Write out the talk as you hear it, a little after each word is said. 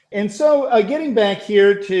And so, getting back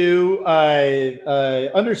here to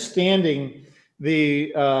understanding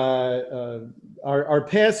the our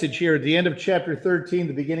passage here at the end of chapter 13,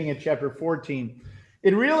 the beginning of chapter 14,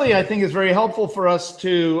 it really, I think, is very helpful for us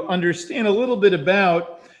to understand a little bit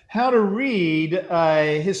about how to read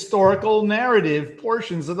historical narrative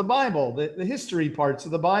portions of the Bible, the history parts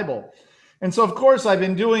of the Bible. And so, of course, I've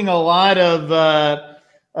been doing a lot of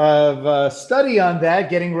study on that,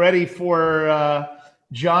 getting ready for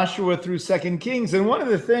Joshua through Second Kings. And one of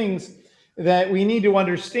the things that we need to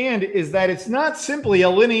understand is that it's not simply a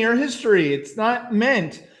linear history. It's not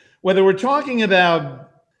meant, whether we're talking about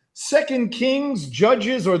Second Kings,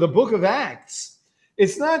 Judges, or the book of Acts,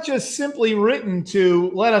 it's not just simply written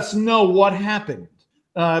to let us know what happened,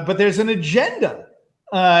 but there's an agenda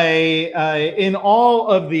in all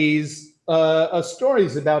of these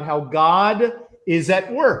stories about how God is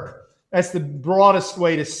at work. That's the broadest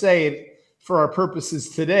way to say it for our purposes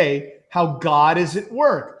today, how God is at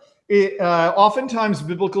work. Oftentimes,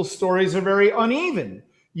 biblical stories are very uneven.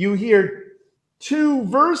 You hear two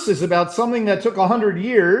verses about something that took 100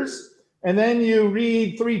 years, and then you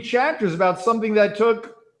read 3 chapters about something that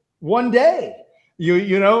took 1 day.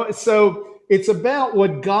 You know, so it's about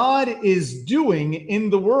what God is doing in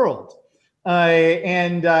the world.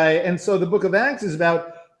 And so the book of Acts is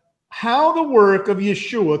about how the work of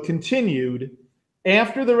Yeshua continued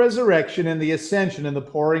after the resurrection and the ascension and the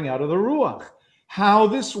pouring out of the Ruach, how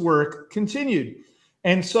this work continued.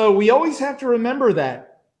 And so we always have to remember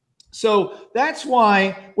that. So that's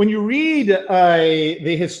why when you read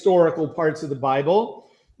the historical parts of the Bible,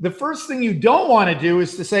 the first thing you don't want to do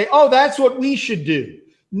is to say, oh, that's what we should do.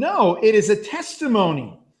 No, it is a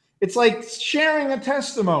testimony. It's like sharing a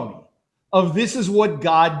testimony of this is what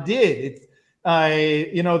God did.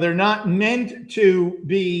 They're not meant to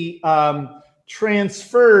be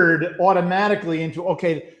transferred automatically into,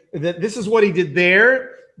 okay, this is what he did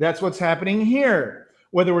there, that's what's happening here.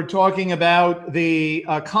 Whether we're talking about the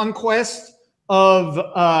conquest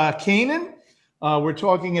of Canaan, we're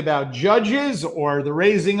talking about Judges, or the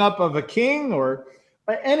raising up of a king, or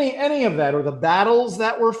any of that, or the battles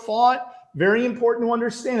that were fought. Very important to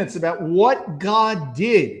understand. It's about what God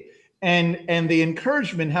did and the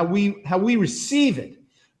encouragement, how we receive it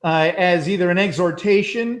as either an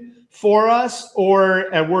exhortation for us or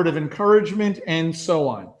a word of encouragement, and so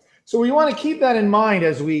on. So we want to keep that in mind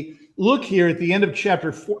as we look here at the end of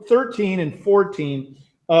chapter 13 and 14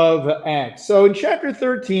 of Acts. So in chapter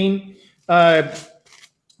 13,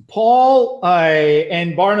 Paul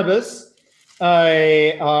and Barnabas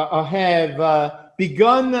have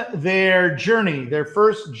begun their journey, their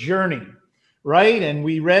first journey, right? And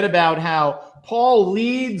we read about how Paul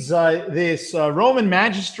leads this Roman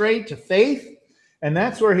magistrate to faith. And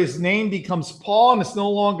that's where his name becomes Paul, and it's no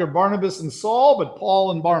longer Barnabas and Saul, but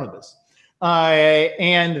Paul and Barnabas.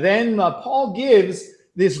 And then Paul gives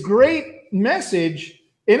this great message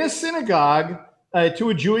in a synagogue to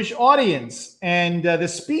a Jewish audience. And the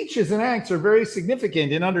speeches and Acts are very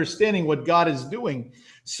significant in understanding what God is doing.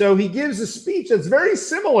 So he gives a speech that's very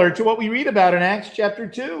similar to what we read about in Acts chapter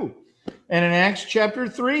 2 and in Acts chapter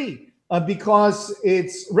 3, because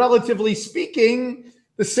it's, relatively speaking,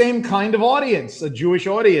 the same kind of audience, a Jewish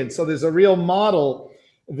audience. So there's a real model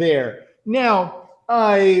there. Now,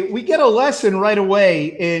 we get a lesson right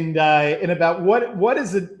away in about what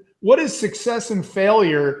is success and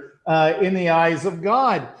failure in the eyes of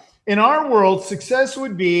God. In our world, success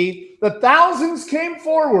would be the thousands came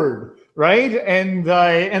forward, right? And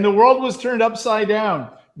the world was turned upside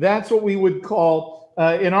down. That's what we would call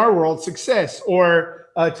in our world success, or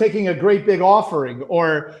taking a great big offering,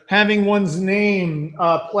 or having one's name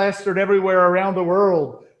plastered everywhere around the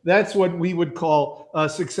world. That's what we would call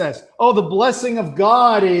success. Oh, the blessing of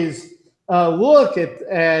God is look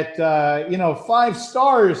at 5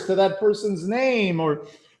 stars to that person's name, or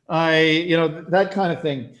that kind of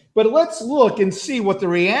thing. But let's look and see what the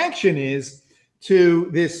reaction is to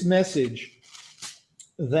this message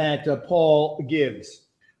that Paul gives.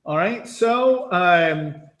 All right, so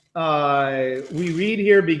we read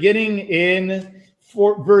here beginning in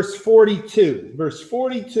verse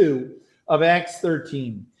 42 of Acts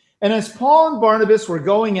 13. And as Paul and Barnabas were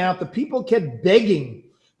going out, the people kept begging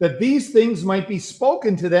that these things might be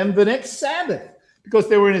spoken to them the next Sabbath, because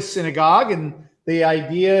they were in a synagogue, and the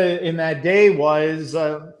idea in that day was,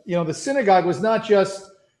 the synagogue was not just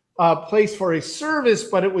a place for a service,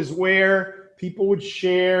 but it was where people would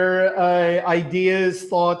share ideas,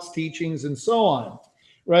 thoughts, teachings, and so on.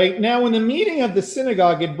 Right? Now, when the meeting of the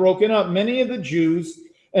synagogue had broken up, many of the Jews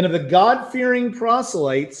and of the God-fearing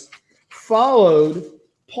proselytes followed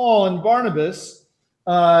Paul and Barnabas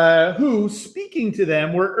who, speaking to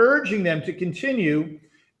them, were urging them to continue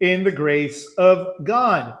in the grace of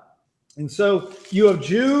God. And so you have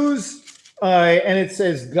Jews, and it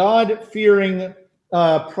says God-fearing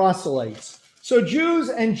proselytes. So Jews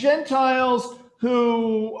and Gentiles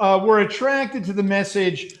who were attracted to the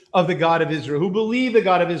message of the God of Israel, who believe the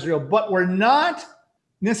God of Israel, but were not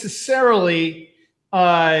necessarily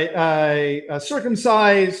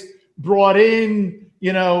circumcised, brought in,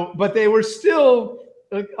 but they were still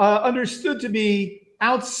understood to be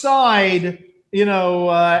outside,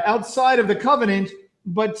 outside of the covenant,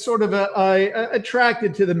 but sort of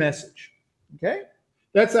attracted to the message. Okay?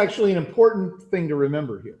 That's actually an important thing to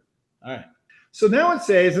remember here. All right. So now it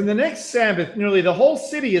says, in the next Sabbath, nearly the whole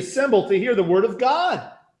city assembled to hear the word of God.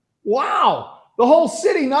 Wow. The whole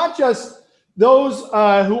city, not just those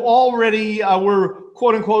who already were,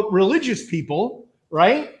 quote unquote, religious people,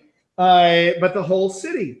 right? But the whole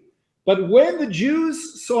city. But when the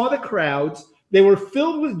Jews saw the crowds, they were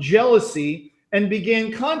filled with jealousy and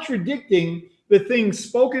began contradicting the things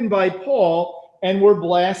spoken by Paul and were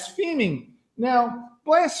blaspheming. Now,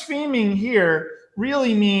 blaspheming here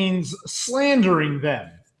really means slandering them.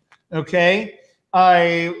 Okay?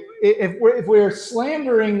 If we're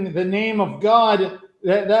slandering the name of God,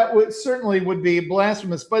 that would certainly would be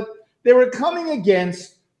blasphemous. But they were coming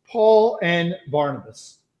against Paul and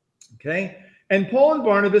Barnabas. Okay? And Paul and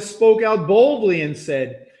Barnabas spoke out boldly and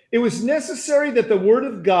said, "It was necessary that the word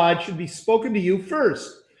of God should be spoken to you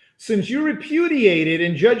first. Since you repudiated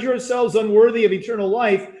and judge yourselves unworthy of eternal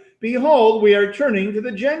life, behold, we are turning to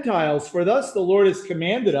the Gentiles. For thus the Lord has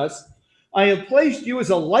commanded us, I have placed you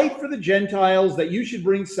as a light for the Gentiles, that you should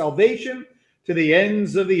bring salvation to the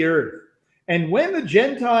ends of the earth." And when the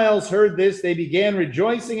Gentiles heard this, they began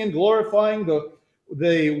rejoicing and glorifying the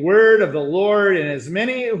word of the Lord. And as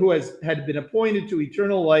many who had been appointed to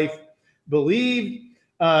eternal life believed,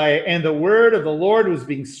 and the word of the Lord was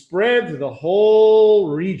being spread to the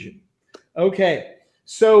whole region. Okay,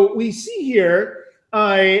 so we see here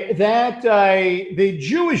that the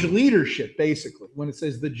Jewish leadership, basically, when it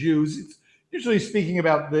says the Jews, it's usually speaking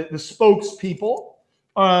about the spokespeople,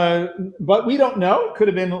 but we don't know. It could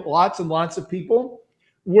have been lots and lots of people,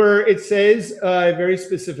 where it says very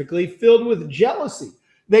specifically, filled with jealousy.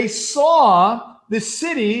 They saw the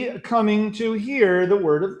city coming to hear the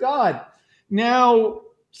word of God. Now,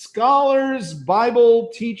 scholars, Bible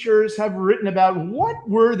teachers have written about what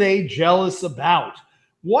were they jealous about?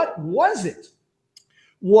 What was it?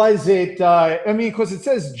 Was it, because it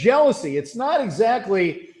says jealousy. It's not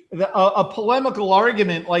exactly a polemical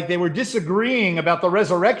argument like they were disagreeing about the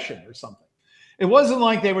resurrection or something. It wasn't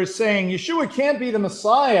like they were saying Yeshua can't be the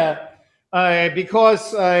Messiah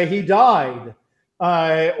because he died,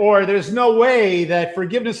 or there's no way that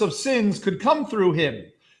forgiveness of sins could come through him.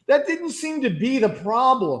 That didn't seem to be the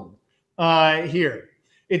problem here.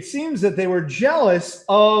 It seems that they were jealous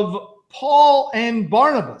of Paul and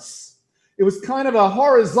Barnabas. It was kind of a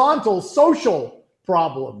horizontal social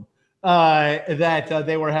problem that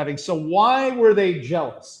they were having. So why were they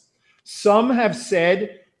jealous? Some have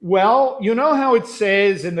said, well, you know how it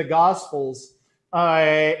says in the Gospels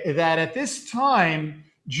that at this time,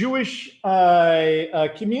 Jewish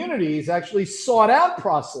communities actually sought out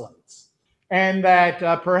proselytes, and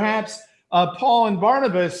that perhaps Paul and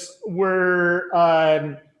Barnabas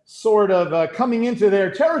were sort of coming into their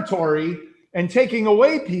territory and taking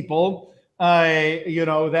away people,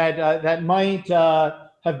 that might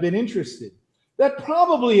have been interested. That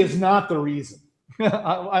probably is not the reason.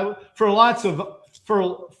 For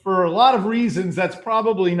a lot of reasons, that's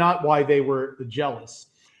probably not why they were jealous.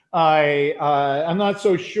 I'm not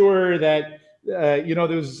so sure that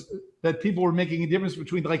that people were making a difference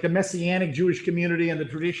between like the Messianic Jewish community and the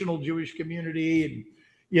traditional Jewish community,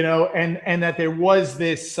 and that there was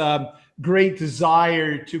this great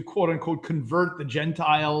desire to quote unquote convert the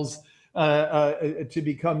Gentiles to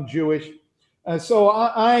become Jewish. So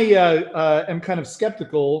I am kind of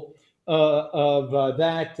skeptical of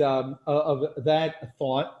that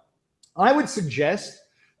thought. I would suggest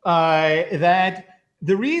that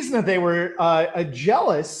the reason that they were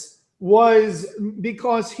jealous was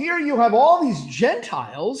because here you have all these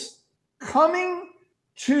Gentiles coming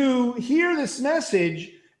to hear this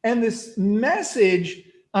message, and this message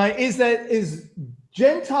is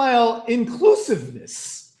Gentile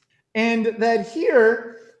inclusiveness, and that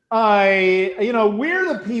here we're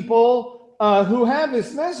the people who have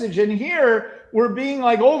this message, and here we're being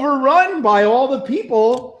like overrun by all the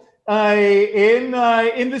people in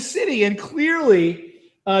the city. And clearly,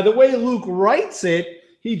 the way Luke writes it,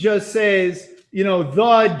 he just says,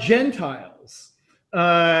 the Gentiles,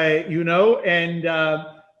 and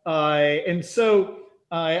so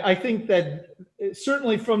I think that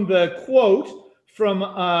certainly from the quote from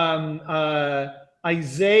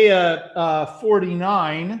Isaiah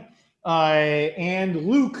 49 and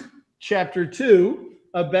Luke chapter 2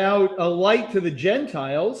 about a light to the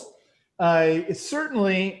Gentiles,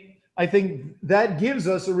 certainly I think that gives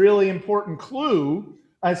us a really important clue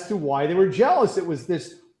as to why they were jealous. It was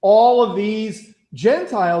this, all of these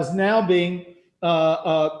Gentiles now being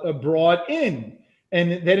brought in.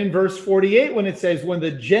 And then in verse 48, when it says, when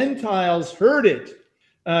the Gentiles heard it,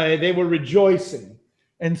 they were rejoicing.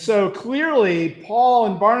 And so clearly, Paul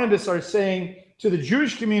and Barnabas are saying to the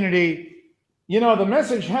Jewish community, you know, the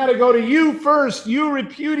message had to go to you first. You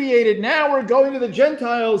repudiated. Now we're going to the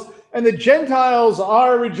Gentiles, and the Gentiles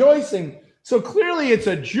are rejoicing. So clearly, it's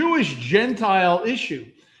a Jewish-Gentile issue.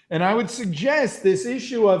 And I would suggest this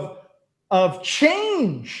issue of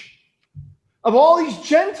change, of all these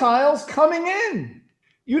Gentiles coming in.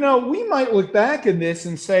 You know, we might look back in this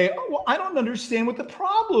and say, oh, well, I don't understand what the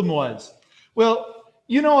problem was. Well,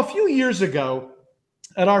 you know, a few years ago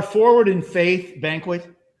at our Forward in Faith banquet,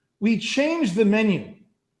 we changed the menu.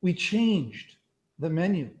 We changed the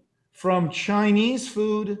menu from Chinese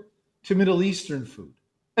food to Middle Eastern food.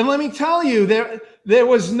 And let me tell you, there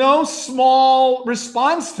was no small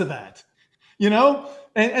response to that, you know?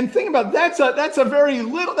 And think about that's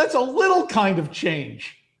a little kind of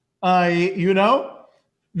change. You know?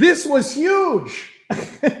 This was huge.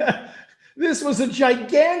 This was a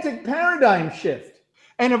gigantic paradigm shift.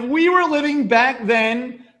 And if we were living back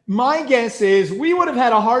then, my guess is we would have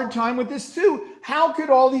had a hard time with this too. How could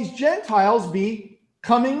all these Gentiles be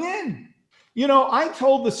coming in? You know, I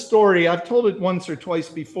told the story, I've told it once or twice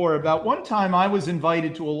before, about one time I was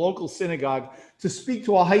invited to a local synagogue to speak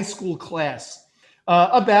to a high school class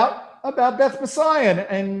about Beth Messiah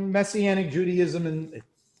and Messianic Judaism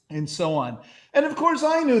and so on. And of course,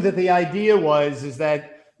 I knew that the idea is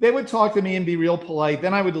that they would talk to me and be real polite.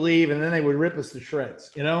 Then I would leave, and then they would rip us to shreds,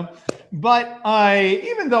 you know. But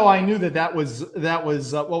even though I knew that was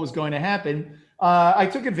what was going to happen, I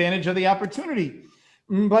took advantage of the opportunity.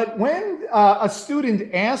 But when a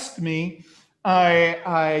student asked me,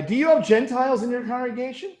 "Do you have Gentiles in your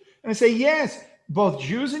congregation?" and I say, "Yes, both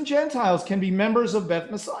Jews and Gentiles can be members of Beth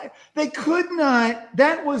Messiah," they could not.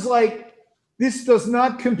 That was like, this does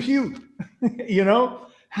not compute. You know,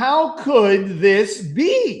 how could this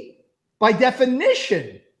be? By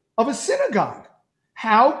definition of a synagogue,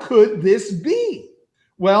 how could this be?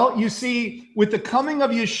 Well, you see, with the coming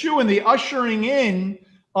of Yeshua and the ushering in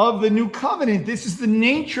of the new covenant, this is the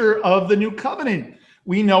nature of the new covenant.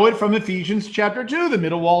 We know it from Ephesians chapter 2. The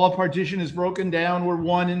middle wall of partition is broken down. We're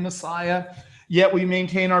one in Messiah, yet we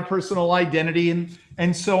maintain our personal identity,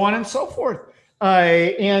 and so on and so forth.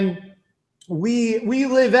 And we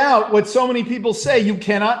live out what so many people say you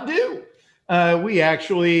cannot do. We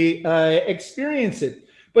actually experience it.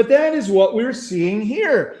 But that is what we're seeing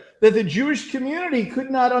here, that the Jewish community could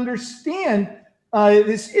not understand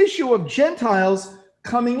this issue of Gentiles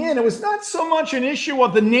coming in. It was not so much an issue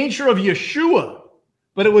of the nature of Yeshua,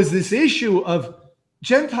 but it was this issue of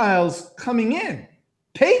Gentiles coming in,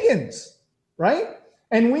 pagans, right?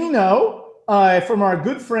 And we know from our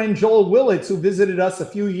good friend Joel Willits, who visited us a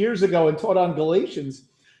few years ago and taught on Galatians,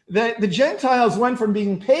 that the Gentiles went from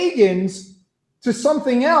being pagans to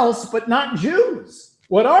something else, but not Jews.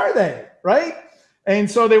 What are they, right? And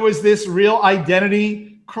so there was this real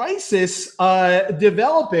identity crisis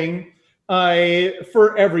developing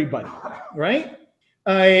for everybody, right?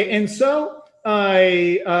 And so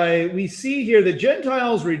we see here the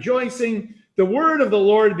Gentiles rejoicing, the word of the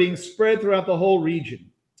Lord being spread throughout the whole region.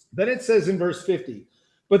 Then it says in verse 50,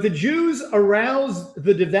 but the Jews aroused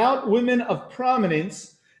the devout women of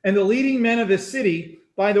prominence and the leading men of the city.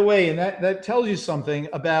 By the way, and that tells you something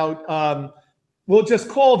about, we'll just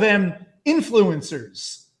call them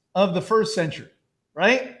influencers of the first century,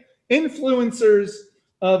 right? Influencers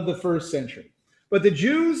of the first century. But the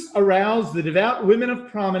Jews aroused the devout women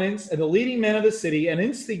of prominence and the leading men of the city and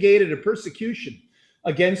instigated a persecution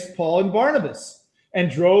against Paul and Barnabas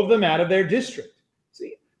and drove them out of their district.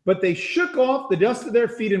 See, but they shook off the dust of their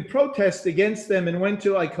feet in protest against them and went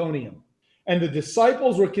to Iconium. And the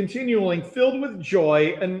disciples were continually filled with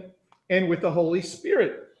joy and with the Holy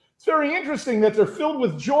Spirit. It's very interesting that they're filled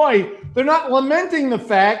with joy. They're not lamenting the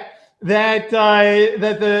fact that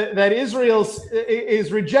that Israel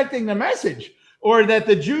is rejecting the message, or that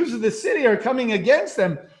the Jews of the city are coming against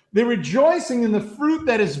them. They're rejoicing in the fruit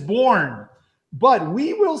that is born. But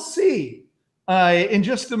we will see in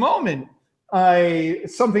just a moment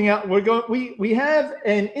something else. We have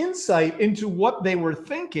an insight into what they were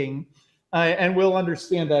thinking, and we'll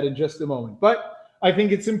understand that in just a moment. But I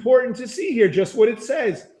think it's important to see here just what it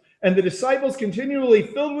says. And the disciples continually were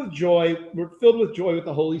filled with joy with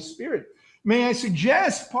the Holy Spirit. May I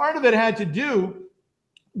suggest part of it had to do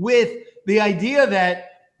with the idea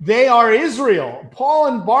that they are Israel. Paul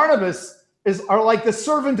and Barnabas are like the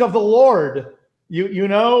servant of the Lord,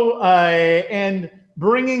 and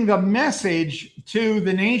bringing the message to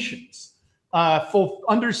the nations, for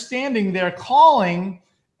understanding their calling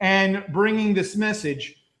and bringing this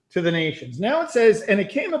message to the nations. Now it says, and it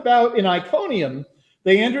came about in Iconium,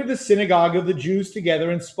 they entered the synagogue of the Jews together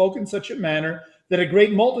and spoke in such a manner that a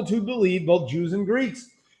great multitude believed, both Jews and Greeks.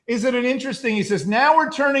 Isn't it interesting? He says, now we're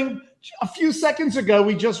turning, a few seconds ago,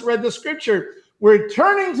 we just read the scripture. We're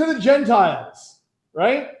turning to the Gentiles,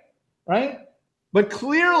 right? But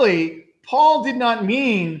clearly, Paul did not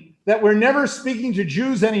mean that we're never speaking to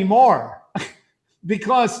Jews anymore,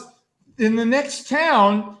 because in the next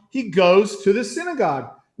town, he goes to the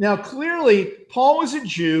synagogue. Now, clearly, Paul was a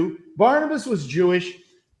Jew. Barnabas was Jewish.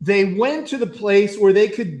 They went to the place where they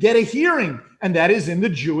could get a hearing, and that is in the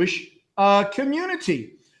Jewish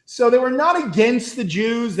community. So they were not against the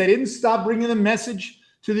Jews. They didn't stop bringing the message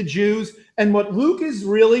to the Jews. And what Luke is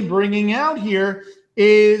really bringing out here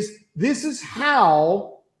is this is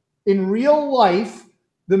how, in real life,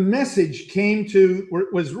 the message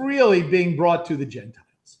was really being brought to the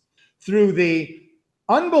Gentiles through the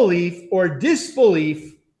unbelief or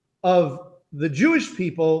disbelief of the Jewish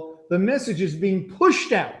people. The message is being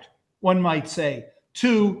pushed out, one might say,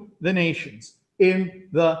 to the nations in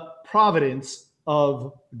the providence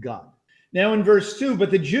of God. Now in verse 2,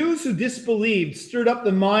 but the Jews who disbelieved stirred up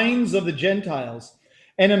the minds of the Gentiles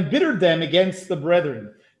and embittered them against the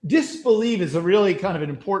brethren. Disbelieve is a really kind of an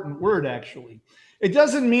important word, actually. It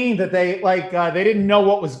doesn't mean that they didn't know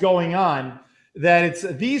what was going on, that it's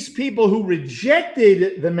these people who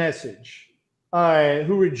rejected the message,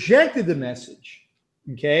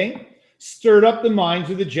 okay, stirred up the minds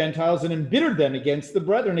of the Gentiles and embittered them against the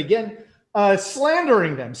brethren. Again,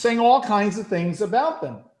 slandering them, saying all kinds of things about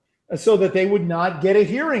them, so that they would not get a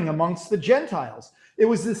hearing amongst the Gentiles. It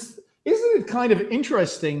was this, isn't it kind of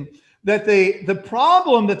interesting that the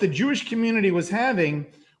problem that the Jewish community was having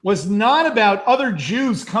was not about other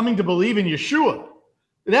Jews coming to believe in Yeshua.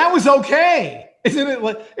 That was okay. Isn't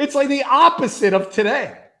it? It's like the opposite of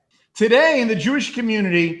today. Today in the Jewish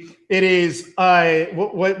community, it is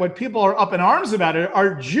what people are up in arms about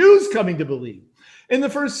are Jews coming to believe. In the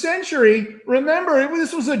first century, remember,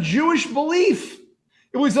 this was a Jewish belief.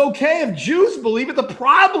 It was okay if Jews believe it. The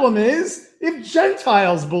problem is if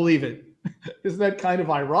Gentiles believe it. Isn't that kind of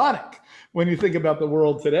ironic when you think about the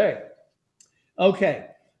world today? Okay.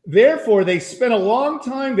 Therefore, they spent a long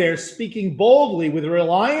time there speaking boldly with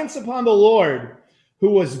reliance upon the Lord,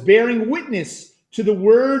 who was bearing witness to the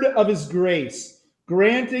word of his grace,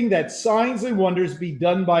 granting that signs and wonders be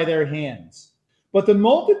done by their hands. But the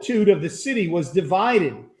multitude of the city was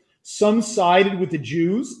divided. Some sided with the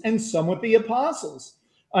Jews and some with the apostles.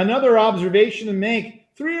 Another observation to make,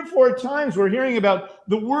 3 or 4 times we're hearing about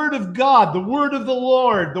the word of God, the word of the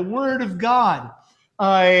Lord, the word of God.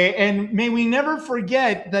 And may we never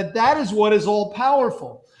forget that that is what is all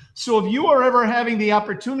powerful. So if you are ever having the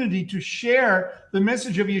opportunity to share the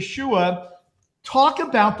message of Yeshua, talk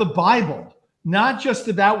about the Bible, not just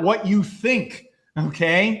about what you think,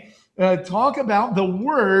 okay? Talk about the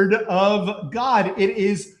word of God. It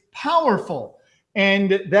is powerful.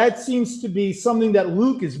 And that seems to be something that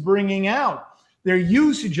Luke is bringing out. Their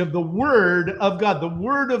usage of the word of God, the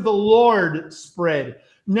word of the Lord spread.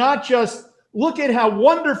 Not just look at how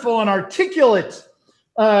wonderful and articulate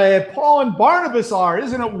Paul and Barnabas are.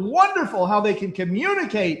 Isn't it wonderful how they can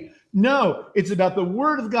communicate? No, it's about the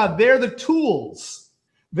word of God. They're the tools.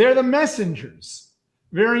 They're the messengers.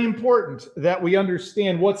 Very important that we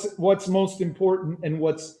understand what's most important and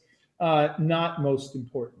what's not most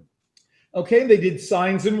important. Okay, they did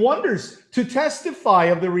signs and wonders to testify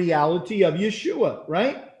of the reality of Yeshua,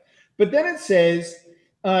 right? But then it says,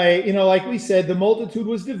 like we said, the multitude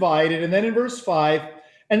was divided. And then in verse 5,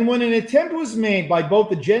 and when an attempt was made by both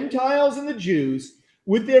the Gentiles and the Jews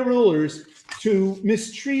with their rulers to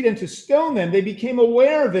mistreat and to stone them, they became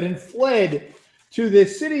aware of it and fled to the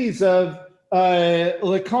cities of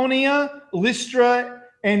Lycaonia, Lystra,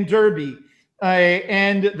 and Derbe,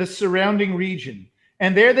 and the surrounding region.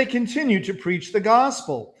 And there they continued to preach the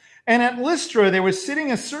gospel. And at Lystra there was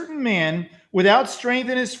sitting a certain man without strength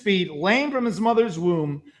in his feet, lame from his mother's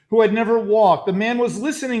womb, who had never walked. The man was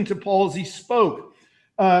listening to Paul as he spoke,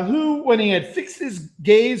 who, when he had fixed his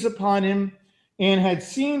gaze upon him and had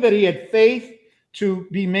seen that he had faith to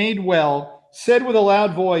be made well, said with a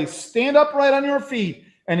loud voice, "Stand upright on your feet."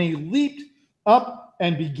 And he leaped up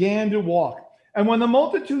and began to walk. And when the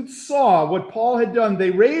multitude saw what Paul had done,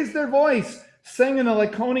 they raised their voice, saying in the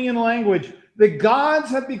Lycaonian language, the gods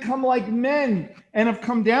have become like men and have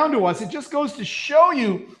come down to us. It just goes to show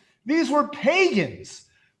you these were pagans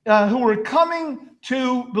who were coming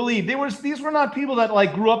to believe. These were not people that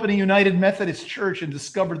like grew up in a United Methodist church and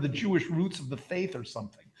discovered the Jewish roots of the faith or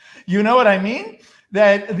something. You know what I mean?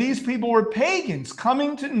 That these people were pagans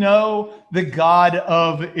coming to know the God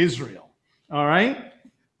of Israel. All right?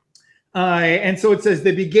 And so it says,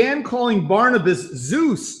 they began calling Barnabas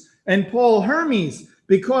Zeus and Paul Hermes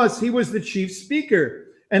because he was the chief speaker.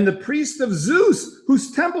 And the priest of Zeus,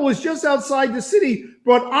 whose temple was just outside the city,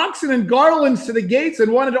 brought oxen and garlands to the gates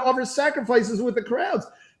and wanted to offer sacrifices with the crowds.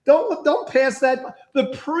 Don't pass that. The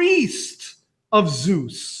priest of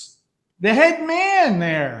Zeus, the head man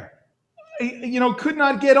there, could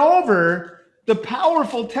not get over the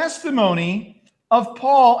powerful testimony of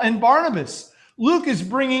Paul and Barnabas. Luke is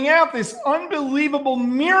bringing out this unbelievable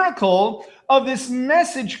miracle of this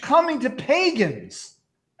message coming to pagans.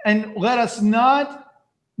 And let us not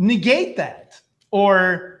negate that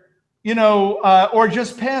or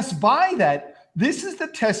just pass by that. This is the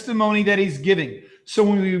testimony that he's giving. So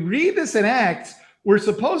when we read this in Acts, we're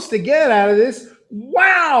supposed to get out of this,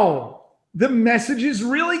 wow, the message is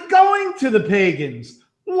really going to the pagans.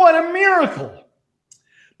 What a miracle.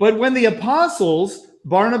 But when the apostles,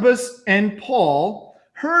 Barnabas and Paul,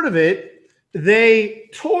 heard of it, they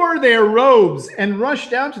tore their robes and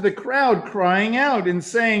rushed out to the crowd, crying out and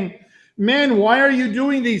saying, men, why are you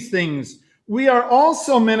doing these things? We are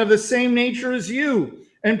also men of the same nature as you,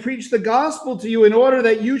 and preach the gospel to you in order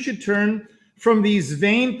that you should turn from these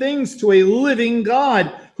vain things to a living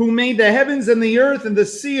God who made the heavens and the earth and the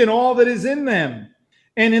sea and all that is in them.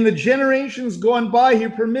 And in the generations gone by, he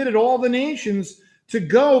permitted all the nations to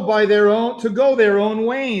go their own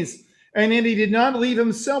ways. And then he did not leave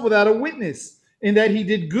himself without a witness, in that he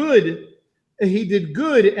did good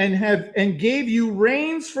and gave you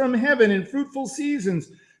rains from heaven and fruitful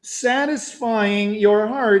seasons, satisfying your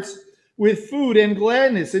hearts with food and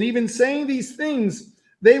gladness. And even saying these things,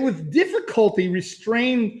 they with difficulty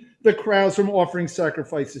restrained the crowds from offering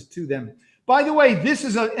sacrifices to them. By the way, this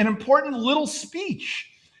is an important little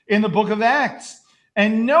speech in the book of Acts.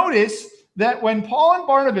 And notice that when Paul and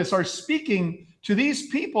Barnabas are speaking to these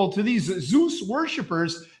people, to these Zeus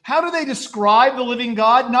worshipers, how do they describe the living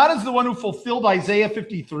God? Not as the one who fulfilled Isaiah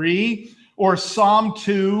 53 or Psalm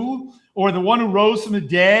 2 or the one who rose from the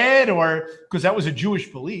dead, or because that was a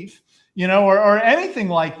Jewish belief, or anything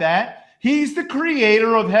like that. He's the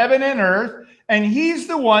creator of heaven and earth, and he's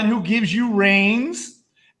the one who gives you rains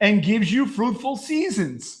and gives you fruitful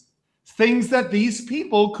seasons, things that these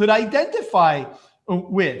people could identify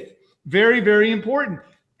with. Very, very important.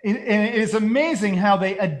 And it is amazing how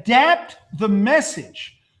they adapt the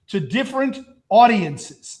message to different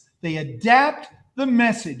audiences. They adapt the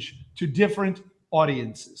message to different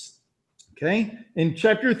audiences. Okay? In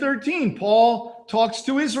chapter 13, Paul talks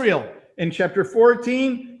to Israel. In chapter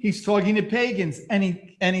 14, he's talking to pagans, and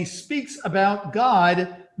he speaks about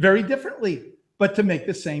God very differently, but to make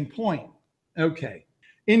the same point. Okay.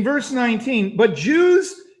 In verse 19, but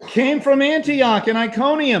Jews came from Antioch and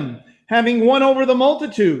Iconium, having won over the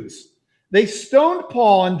multitudes. They stoned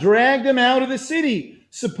Paul and dragged him out of the city,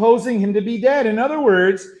 supposing him to be dead. In other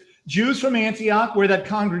words, Jews from Antioch, where that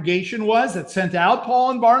congregation was that sent out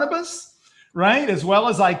Paul and Barnabas, right, as well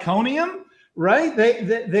as Iconium, right?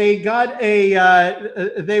 They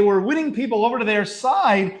were winning people over to their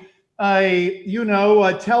side,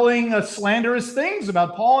 telling slanderous things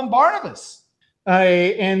about Paul and Barnabas.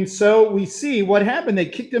 And so we see what happened. They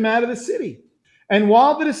kicked him out of the city. And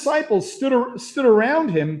while the disciples stood around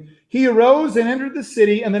him, he arose and entered the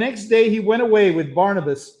city. And the next day he went away with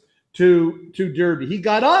Barnabas to Derbe. He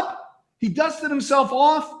got up, he dusted himself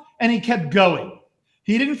off, and he kept going.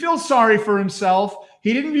 He didn't feel sorry for himself.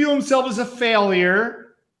 He didn't view himself as a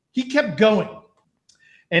failure. He kept going.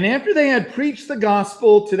 And after they had preached the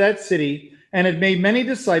gospel to that city and had made many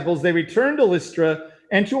disciples, they returned to Lystra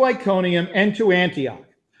and to Iconium and to Antioch,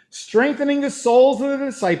 strengthening the souls of the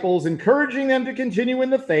disciples, encouraging them to continue in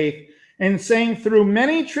the faith, and saying, through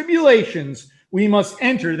many tribulations, we must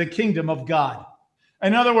enter the kingdom of God.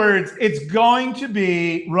 In other words, it's going to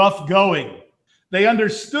be rough going. They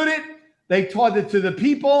understood it. They taught it to the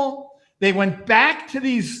people. They went back to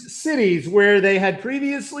these cities where they had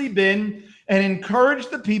previously been and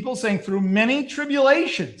encouraged the people, saying, through many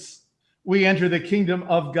tribulations, we enter the kingdom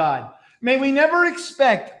of God. May we never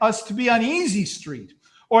expect us to be on easy street,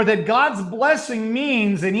 or that God's blessing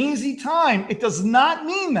means an easy time. It does not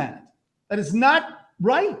mean that. That is not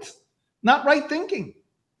right. Not right thinking.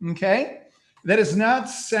 Okay? That is not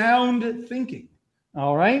sound thinking.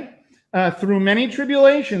 All right? Through many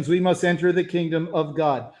tribulations, we must enter the kingdom of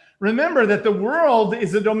God. Remember that the world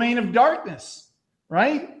is a domain of darkness,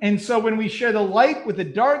 right? And so when we share the light with the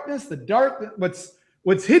darkness,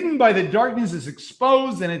 what's hidden by the darkness is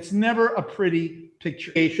exposed, and it's never a pretty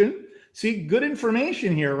picture. See, good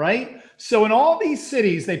information here, right? So in all these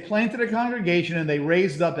cities, they planted a congregation and they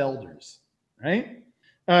raised up elders, right?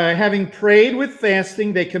 Having prayed with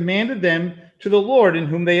fasting, they commanded them to the Lord in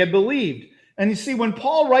whom they had believed. And you see, when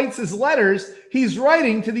Paul writes his letters, he's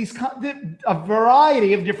writing to a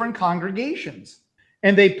variety of different congregations.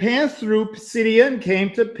 And they passed through Pisidia and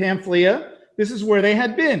came to Pamphylia. This is where they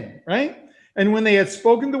had been, right? And when they had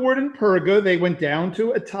spoken the word in Perga, they went down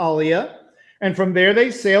to Italia. And from there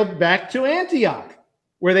they sailed back to Antioch,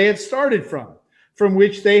 where they had started from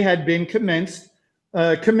which they had been commended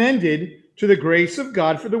to the grace of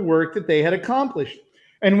God for the work that they had accomplished.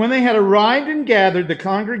 And when they had arrived and gathered the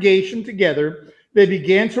congregation together, they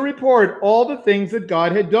began to report all the things that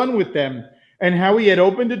God had done with them and how he had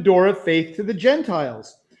opened a door of faith to the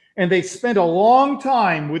Gentiles. And they spent a long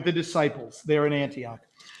time with the disciples there in Antioch.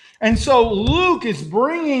 And so Luke is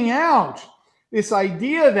bringing out this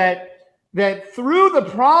idea that through the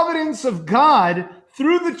providence of God,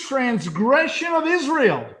 through the transgression of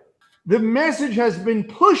Israel, the message has been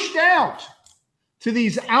pushed out to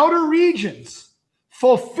these outer regions,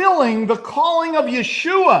 fulfilling the calling of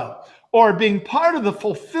Yeshua, or being part of the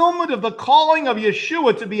fulfillment of the calling of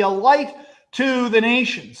Yeshua to be a light to the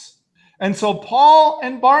nations. And so Paul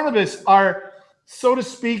and Barnabas are, so to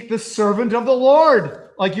speak, the servant of the Lord,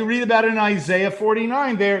 like you read about in Isaiah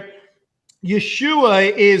 49. There,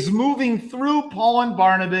 Yeshua is moving through Paul and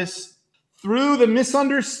Barnabas, through the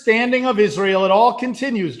misunderstanding of Israel. It all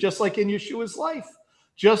continues, just like in Yeshua's life.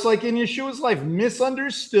 Just like in Yeshua's life,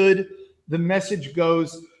 misunderstood, the message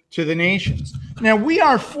goes to the nations. Now, we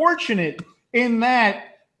are fortunate in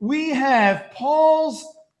that we have Paul's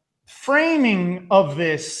framing of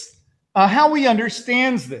this, how he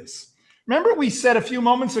understands this. Remember, we said a few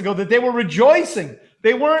moments ago that they were rejoicing.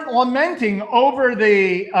 They weren't lamenting over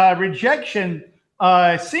the rejection.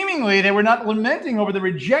 Seemingly, they were not lamenting over the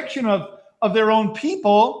rejection of their own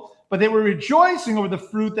people, but they were rejoicing over the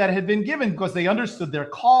fruit that had been given because they understood their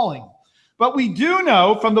calling. But we do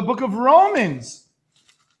know from the book of Romans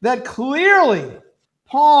that clearly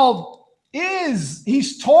Paul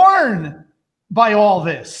he's torn by all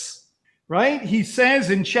this, right? He says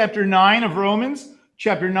in chapter 9 of Romans,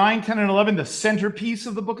 chapter 9, 10, and 11, the centerpiece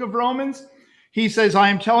of the book of Romans, he says, I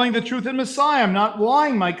am telling the truth in Messiah. I'm not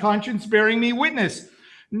lying. My conscience bearing me witness.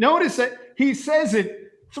 Notice that he says it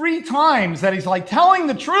 3 times, that he's like telling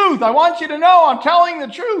the truth. I want you to know I'm telling the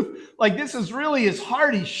truth. Like this is really his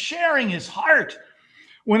heart. He's sharing his heart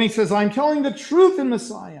when he says, I'm telling the truth in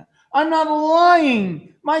Messiah. I'm not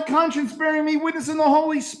lying. My conscience bearing me witness in the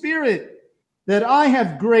Holy Spirit that I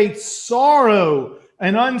have great sorrow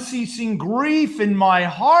and unceasing grief in my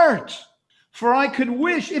heart. For I could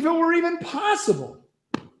wish, if it were even possible,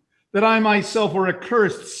 that I myself were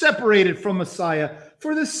accursed, separated from Messiah,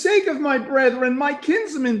 for the sake of my brethren, my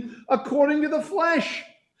kinsmen, according to the flesh,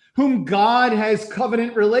 whom God has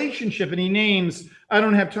covenant relationship. And he names, I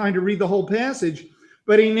don't have time to read the whole passage,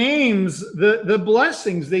 but he names the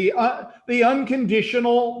blessings, the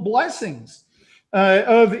unconditional blessings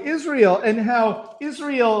of Israel, and how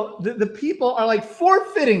Israel, the people are like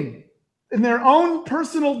forfeiting in their own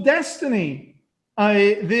personal destiny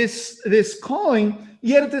this calling,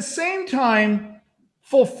 yet at the same time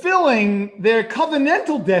fulfilling their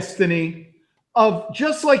covenantal destiny of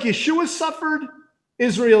just like Yeshua suffered,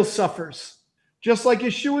 Israel suffers. Just like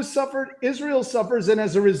Yeshua suffered, Israel suffers. And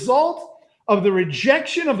as a result of the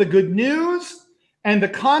rejection of the good news and the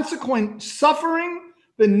consequent suffering,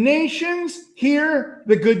 the nations hear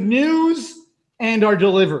the good news and are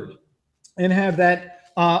delivered and have that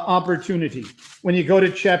opportunity. When you go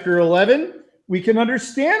to chapter 11, we can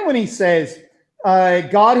understand when he says,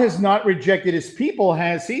 God has not rejected his people,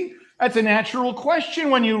 has he? That's a natural question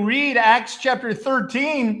when you read Acts chapter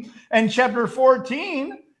 13 and chapter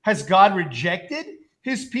 14. Has God rejected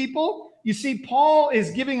his people? You see, Paul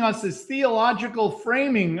is giving us this theological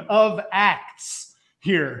framing of Acts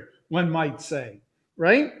here, one might say,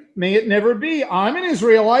 right? May it never be. I'm an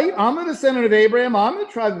Israelite. I'm a descendant of Abraham. I'm the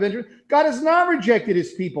tribe of Benjamin. God has not rejected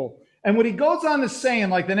his people. And what he goes on to say in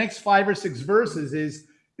like the next 5 or 6 verses is,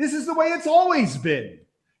 this is the way it's always been.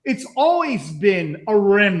 It's always been a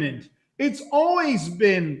remnant. It's always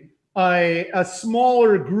been a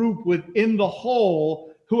smaller group within the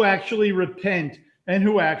whole who actually repent and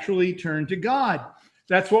who actually turn to God.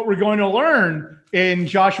 That's what we're going to learn in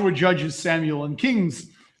Joshua, Judges, Samuel, and Kings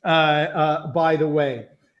by the way.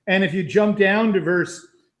 And if you jump down to verse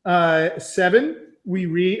 7, we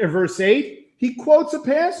read verse 8, he quotes a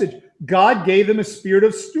passage. God gave them a spirit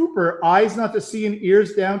of stupor, eyes not to see and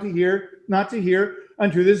ears down to hear, not to hear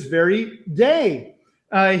unto this very day.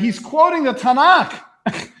 He's quoting the Tanakh,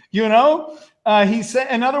 you know.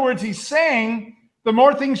 In other words, he's saying the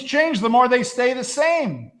more things change, the more they stay the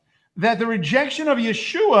same. That the rejection of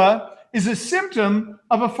Yeshua is a symptom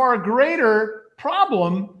of a far greater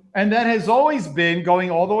problem, and that has always been going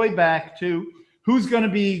all the way back to who's going to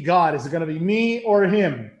be God? Is it going to be me or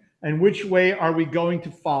him? And which way are we going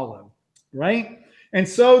to follow? Right? And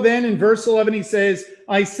so then in verse 11, he says,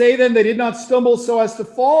 I say then they did not stumble so as to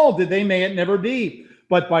fall, that they may it never be.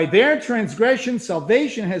 But by their transgression,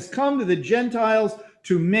 salvation has come to the Gentiles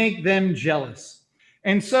to make them jealous.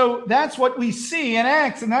 And so that's what we see in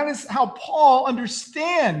Acts. And that is how Paul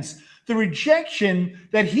understands the rejection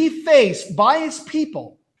that he faced by his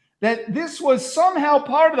people. That this was somehow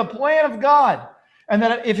part of the plan of God. And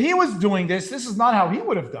that if he was doing this, this is not how he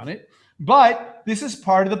would have done it. But this is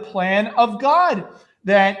part of the plan of God.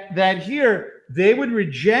 That here they would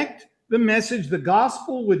reject the message. The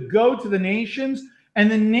gospel would go to the nations. And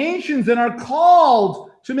the nations then are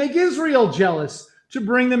called to make Israel jealous, to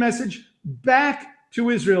bring the message back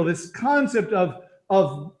to Israel. This concept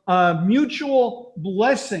of mutual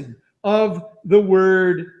blessing of the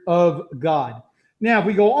word of God. Now, if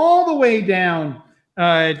we go all the way down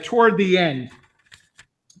toward the end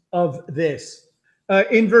of this,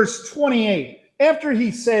 in verse 28, after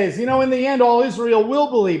he says, in the end, all Israel will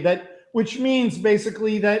believe, that, which means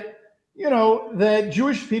basically that, that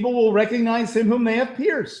Jewish people will recognize him whom they have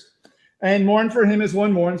pierced and mourn for him as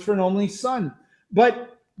one mourns for an only son.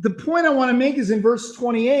 But the point I want to make is in verse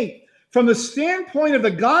 28, from the standpoint of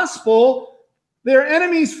the gospel, they're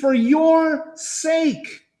enemies for your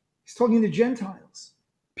sake. He's talking to Gentiles,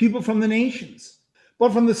 people from the nations.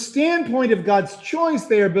 But from the standpoint of God's choice,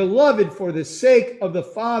 they are beloved for the sake of the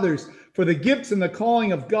fathers, for the gifts and the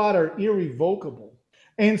calling of God are irrevocable.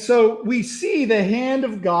 And so we see the hand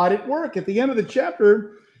of God at work. At the end of the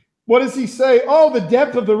chapter, what does he say? Oh, the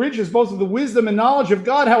depth of the riches, both of the wisdom and knowledge of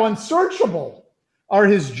God, how unsearchable are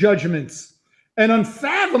his judgments and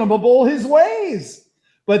unfathomable his ways.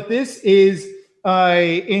 But this is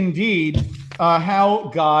indeed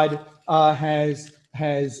how God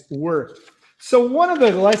has worked. So one of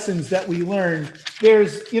the lessons that we learn,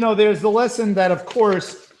 there's the lesson that, of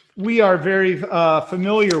course, we are very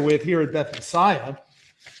familiar with here at Beth Messiah,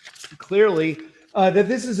 clearly, that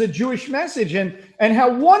this is a Jewish message, and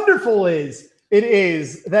how wonderful it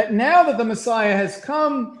is that now that the Messiah has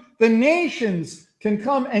come, the nations can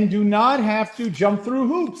come and do not have to jump through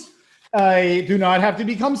hoops, do not have to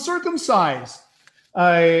become circumcised,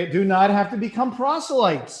 do not have to become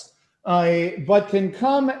proselytes, but can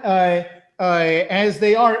come as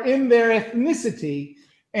they are in their ethnicity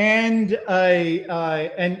and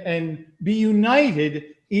be united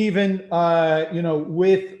even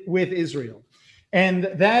with Israel. And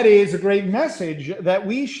that is a great message that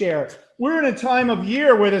we share. We're in a time of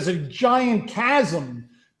year where there's a giant chasm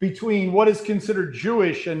between what is considered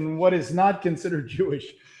Jewish and what is not considered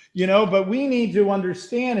Jewish, but we need to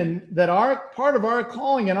understand that part of our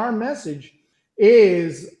calling and our message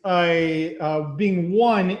is being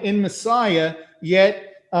one in Messiah,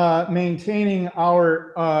 yet maintaining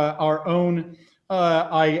our own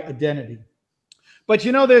identity. But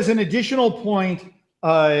there's an additional point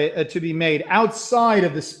to be made outside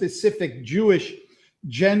of the specific Jewish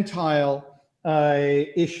Gentile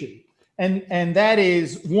issue. And that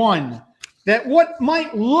is, one, that what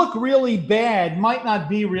might look really bad might not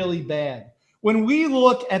be really bad. When we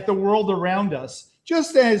look at the world around us,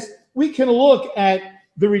 just as we can look at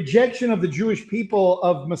the rejection of the Jewish people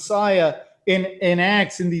of Messiah in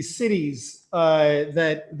Acts, in these cities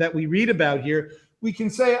that we read about here, we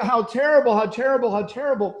can say, how terrible, how terrible, how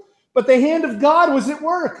terrible. But the hand of God was at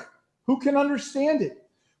work. Who can understand it?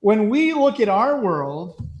 When we look at our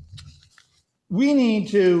world, we need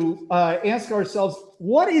to ask ourselves,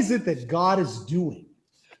 what is it that God is doing?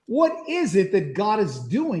 What is it that God is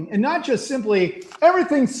doing? And not just simply,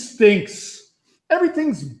 everything stinks,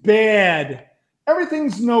 everything's bad,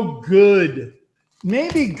 everything's no good.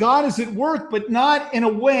 Maybe God is at work, but not in a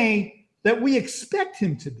way that we expect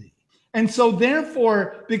him to be. And so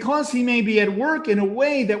therefore, because he may be at work in a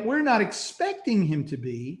way that we're not expecting him to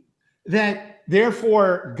be, that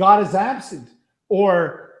therefore God is absent,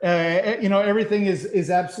 or everything is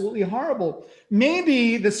absolutely horrible.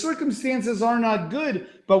 Maybe the circumstances are not good,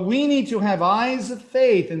 but we need to have eyes of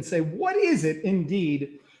faith and say, what is it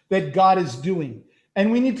indeed that God is doing?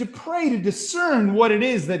 And we need to pray to discern what it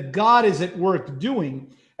is that God is at work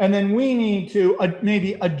doing. And then we need to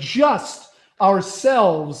maybe adjust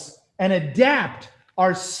ourselves and adapt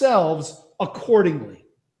ourselves accordingly.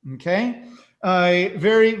 Okay?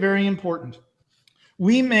 Very, very important.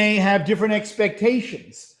 We may have different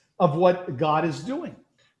expectations of what God is doing.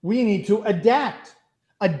 We need to adapt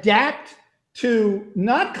to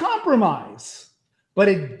not compromise, but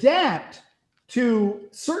adapt to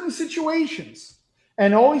certain situations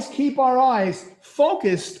and always keep our eyes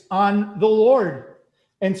focused on the Lord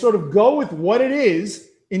and sort of go with what it is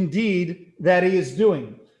indeed that he is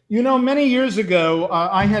doing. You know, many years ago,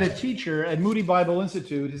 I had a teacher at Moody Bible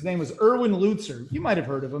Institute. His name was Erwin Lutzer. You might have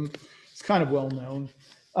heard of him. He's kind of well known.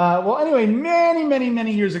 Well, anyway,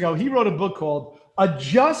 many years ago, he wrote a book called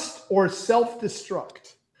Adjust or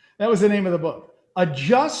Self-Destruct. That was the name of the book.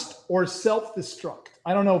 Adjust or Self-Destruct.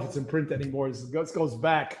 I don't know if it's in print anymore. This goes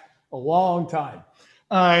back a long time.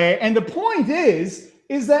 And the point is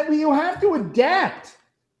that you have to adapt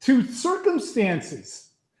to circumstances,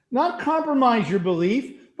 not compromise your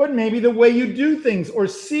belief, but maybe the way you do things, or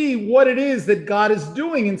see what it is that God is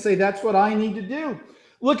doing and say, that's what I need to do.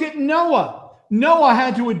 Look at Noah. Noah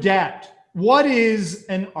had to adapt. What is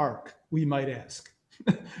an ark, we might ask?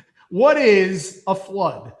 What is a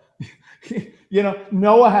flood? You know,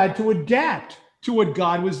 Noah had to adapt to what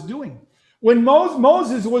God was doing. When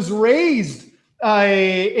Moses was raised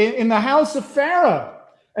in the house of Pharaoh,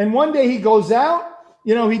 and one day he goes out,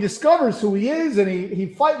 you know, he discovers who he is, and he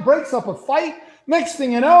breaks up a fight. Next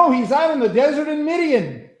thing you know, he's out in the desert in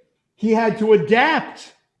Midian. He had to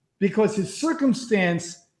adapt because his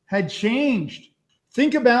circumstance had changed.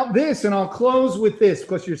 Think about this, and I'll close with this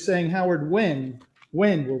because you're saying, Howard, when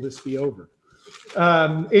will this be over?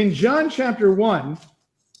 In John chapter 1,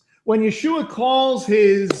 when Yeshua calls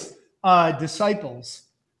his disciples,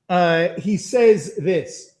 he says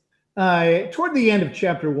this toward the end of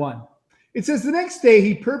chapter 1. It says, the next day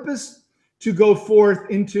he purposed to go forth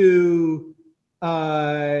into,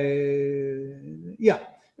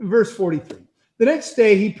 verse 43. The next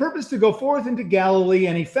day he purposed to go forth into Galilee,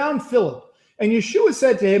 and he found Philip. And Yeshua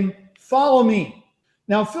said to him, follow me.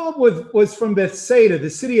 Now Philip was from Bethsaida, the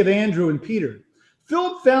city of Andrew and Peter.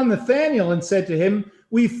 Philip found Nathanael and said to him,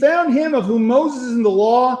 we found him of whom Moses in the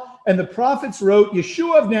law and the prophets wrote,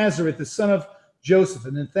 Yeshua of Nazareth, the son of Joseph.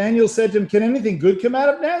 And Nathanael said to him, can anything good come out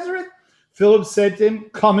of Nazareth? Philip said to him,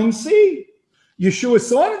 come and see. Yeshua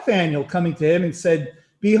saw Nathanael coming to him and said,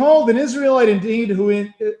 behold, an Israelite indeed,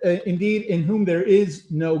 in whom there is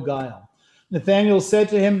no guile. Nathanael said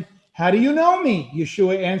to him, how do you know me?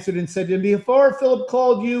 Yeshua answered and said to him, before Philip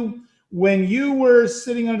called you, when you were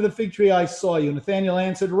sitting under the fig tree, I saw you. Nathanael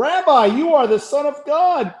answered, Rabbi, you are the Son of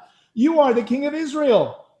God. You are the King of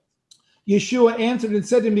Israel. Yeshua answered and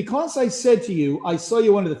said to him, because I said to you, I saw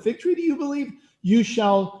you under the fig tree, do you believe? You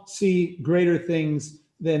shall see greater things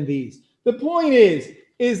than these. The point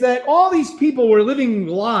is that all these people were living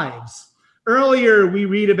lives. Earlier, we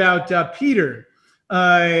read about Peter,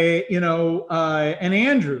 and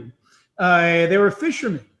Andrew. They were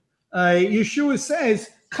fishermen. Yeshua says,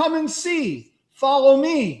 come and see, follow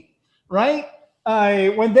me, right?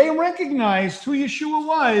 When they recognized who Yeshua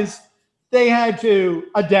was, they had to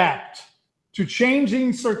adapt to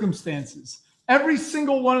changing circumstances. Every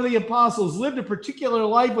single one of the apostles lived a particular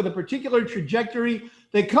life with a particular trajectory.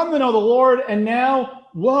 They come to know the Lord, and now,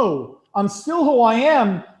 whoa, I'm still who I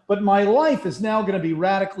am, but my life is now going to be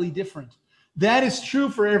radically different. That is true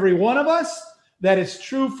for every one of us. That is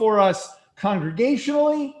true for us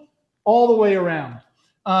congregationally, all the way around.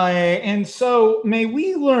 And so may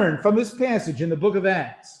we learn from this passage in the book of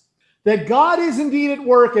Acts that God is indeed at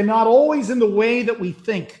work, and not always in the way that we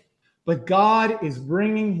think, but God is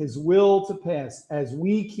bringing his will to pass as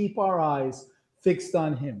we keep our eyes fixed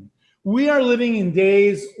on him. We are living in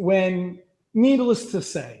days when, needless to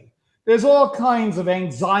say, there's all kinds of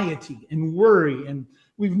anxiety and worry, and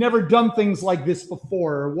we've never done things like this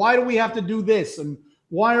before. Or why do we have to do this? And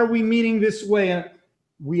why are we meeting this way? And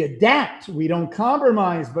we adapt. We don't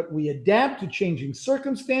compromise, but we adapt to changing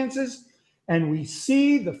circumstances, and we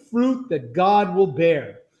see the fruit that God will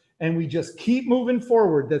bear. And we just keep moving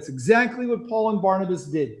forward. That's exactly what Paul and Barnabas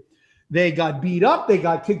did. They got beat up. They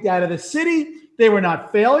got kicked out of the city. They were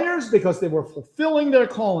not failures because they were fulfilling their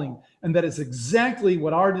calling. And that is exactly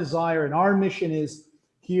what our desire and our mission is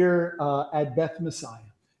here at Beth Messiah.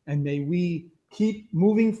 And may we keep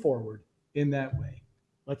moving forward in that way.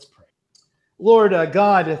 Let's pray. Lord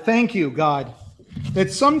God, thank you, God,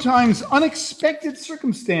 that sometimes unexpected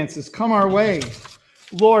circumstances come our way.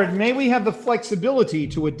 Lord, may we have the flexibility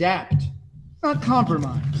to adapt, not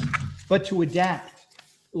compromise, but to adapt.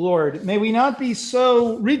 Lord, may we not be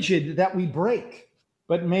so rigid that we break,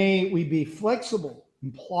 but may we be flexible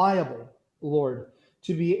and pliable, Lord,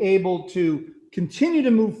 to be able to continue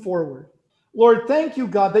to move forward. Lord, thank you,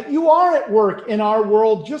 God, that you are at work in our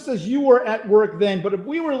world just as you were at work then. But if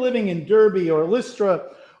we were living in Derbe or Lystra,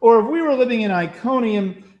 or if we were living in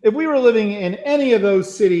Iconium, if we were living in any of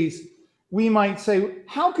those cities, we might say,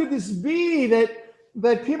 how could this be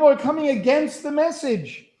that people are coming against the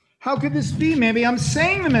message? How could this be? Maybe I'm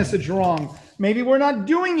saying the message wrong. Maybe we're not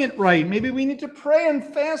doing it right. Maybe we need to pray and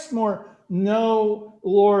fast more. No,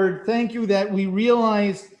 Lord, thank you that we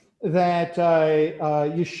realize that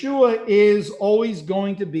Yeshua is always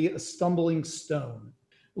going to be a stumbling stone,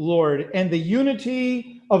 Lord. And the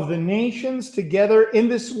unity of the nations together in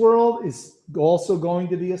this world is also going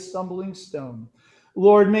to be a stumbling stone.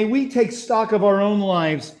 Lord, may we take stock of our own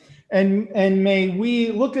lives, and may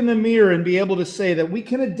we look in the mirror and be able to say that we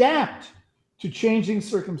can adapt to changing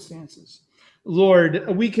circumstances.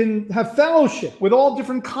 Lord, we can have fellowship with all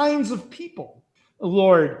different kinds of people,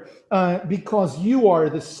 Lord, because you are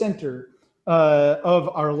the center of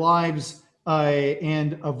our lives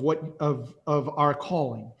and of our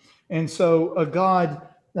calling. And so, God,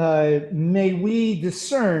 may we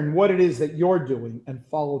discern what it is that you're doing and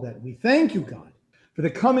follow that. We thank you, God, for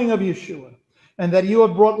the coming of Yeshua, and that you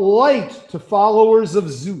have brought light to followers of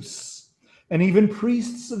Zeus and even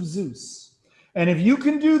priests of Zeus. And if you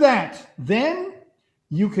can do that, then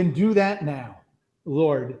you can do that now,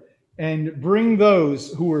 Lord, and bring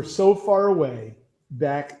those who are so far away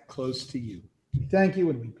back close to you. We thank you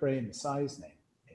and we pray in Messiah's name.